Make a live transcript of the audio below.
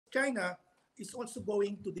China is also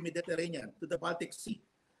going to the Mediterranean, to the Baltic Sea,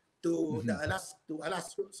 to the Alaska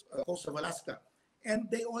coast of Alaska. And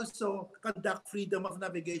they also conduct freedom of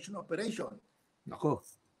navigation operation. Nako.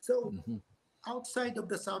 So outside of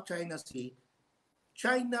the South China Sea,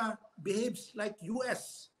 China behaves like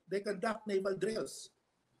US. They conduct naval drills.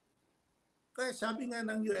 Kaya sabi nga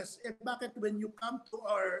ng US, bakit when you come to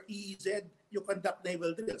our EEZ, you conduct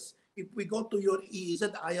naval drills? If we go to your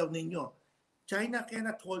EEZ, ayaw ninyo. China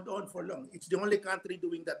cannot hold on for long. It's the only country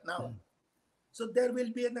doing that now. So there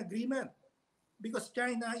will be an agreement because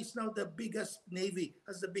China is now the biggest navy,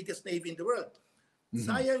 has the biggest navy in the world.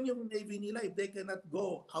 Sayang yung navy nila if they cannot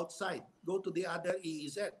go outside, go to the other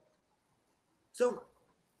EEZ. So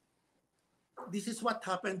this is what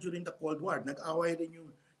happened during the Cold War. Nag-away rin yung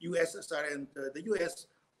USSR and the US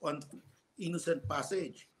on Innocent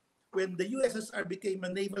Passage. When the USSR became a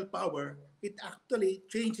naval power, it actually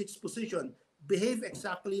changed its position, behaved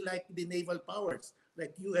exactly like the naval powers,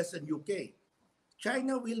 like US and UK.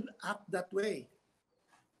 China will act that way.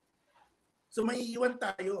 So maiiwan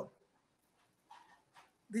tayo.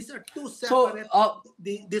 These are two separate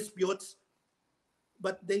disputes,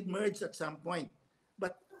 but they merge at some point.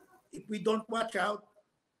 But if we don't watch out,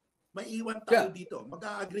 maiiwan tayo dito.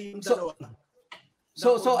 Mag-a-agree yung dalawa.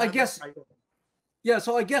 So I guess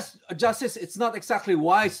so I guess Justice, it's not exactly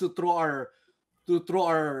wise to throw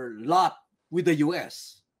our lot with the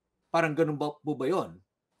US. Parang ganun ba yun?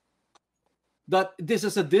 That this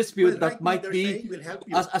is a dispute that might be,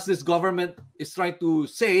 as this government is trying to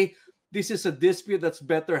say, this is a dispute that's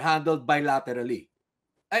better handled bilaterally.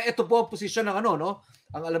 Ito po ang posisyon ng no?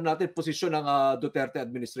 Ang alam natin, posisyon ng Duterte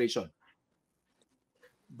administration.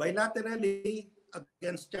 Bilaterally,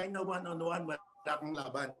 against China one-on-one, wala kang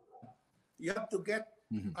laban. You have to get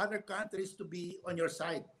other countries to be on your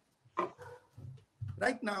side.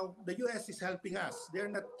 Right now, the US is helping us. They're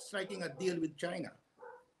not striking a deal with China.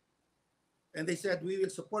 And they said, we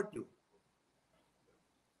will support you.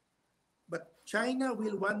 But China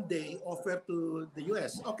will one day offer to the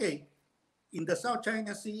US, okay, in the South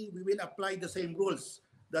China Sea, we will apply the same rules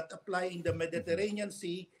that apply in the Mediterranean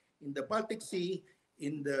Sea, in the Baltic Sea,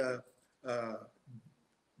 in the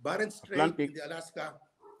Barents Strait, Atlantic, in the Alaska,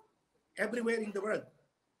 everywhere in the world.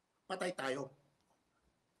 Patay tayo.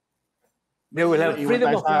 They will have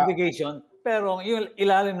freedom of navigation, pero yung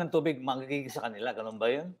ilalim ng tubig magiging sa kanila. Ganun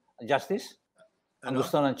ba yun? Justice? Ang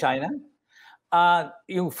gusto ng China?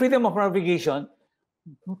 Yung freedom of navigation,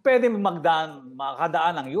 pwede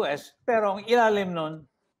makadaan ng US, pero ang ilalim nun,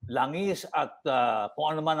 langis at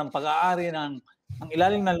kung ano man ang pag-aari ng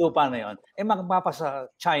ilalim ng lupa na yun,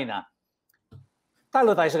 magpapasa China.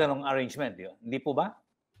 Talo tayo sa ganung arrangement yun. Hindi po ba?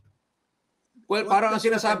 Well, parang ang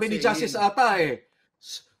sinasabi ni Justice ata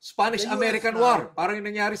Spanish-American War. Parang yung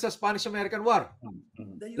nangyari sa Spanish-American War.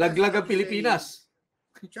 Laglag ang Pilipinas.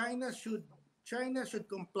 China should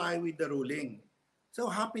comply with the ruling. So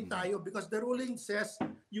happy tayo because the ruling says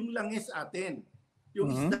yung langis atin, yung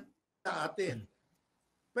isda atin.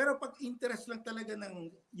 Pero pag interest lang talaga ng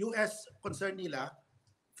US concern nila,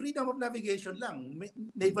 freedom of navigation lang,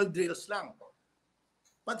 naval drills lang.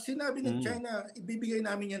 Pag sinabi ng China, ibibigay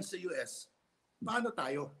namin yan sa US, paano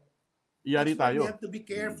tayo? Yari tayo. We have to be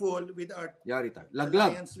careful with our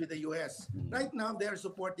alliance with the US. Right now, they are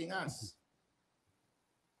supporting us.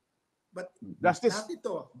 But lahat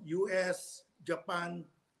ito, US, Japan,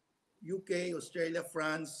 UK, Australia,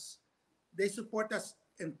 France, they support us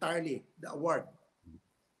entirely, the award.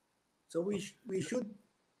 So we should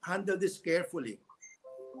handle this carefully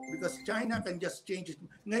because China can just change it.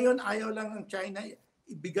 Ngayon, ayaw lang ng China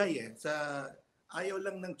ibigay ayaw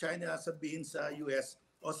lang ng China sabihin sa US,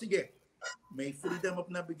 sige, may freedom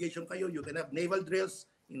of navigation kayo, you can have naval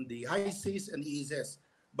drills in the high seas and EEZs.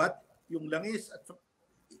 But yung langis at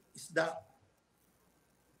isda,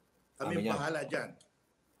 kami bahala dyan.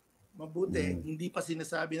 Mabuti, hindi pa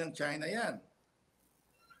sinasabi ng China yan.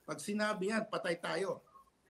 Pag sinabi yan, patay tayo.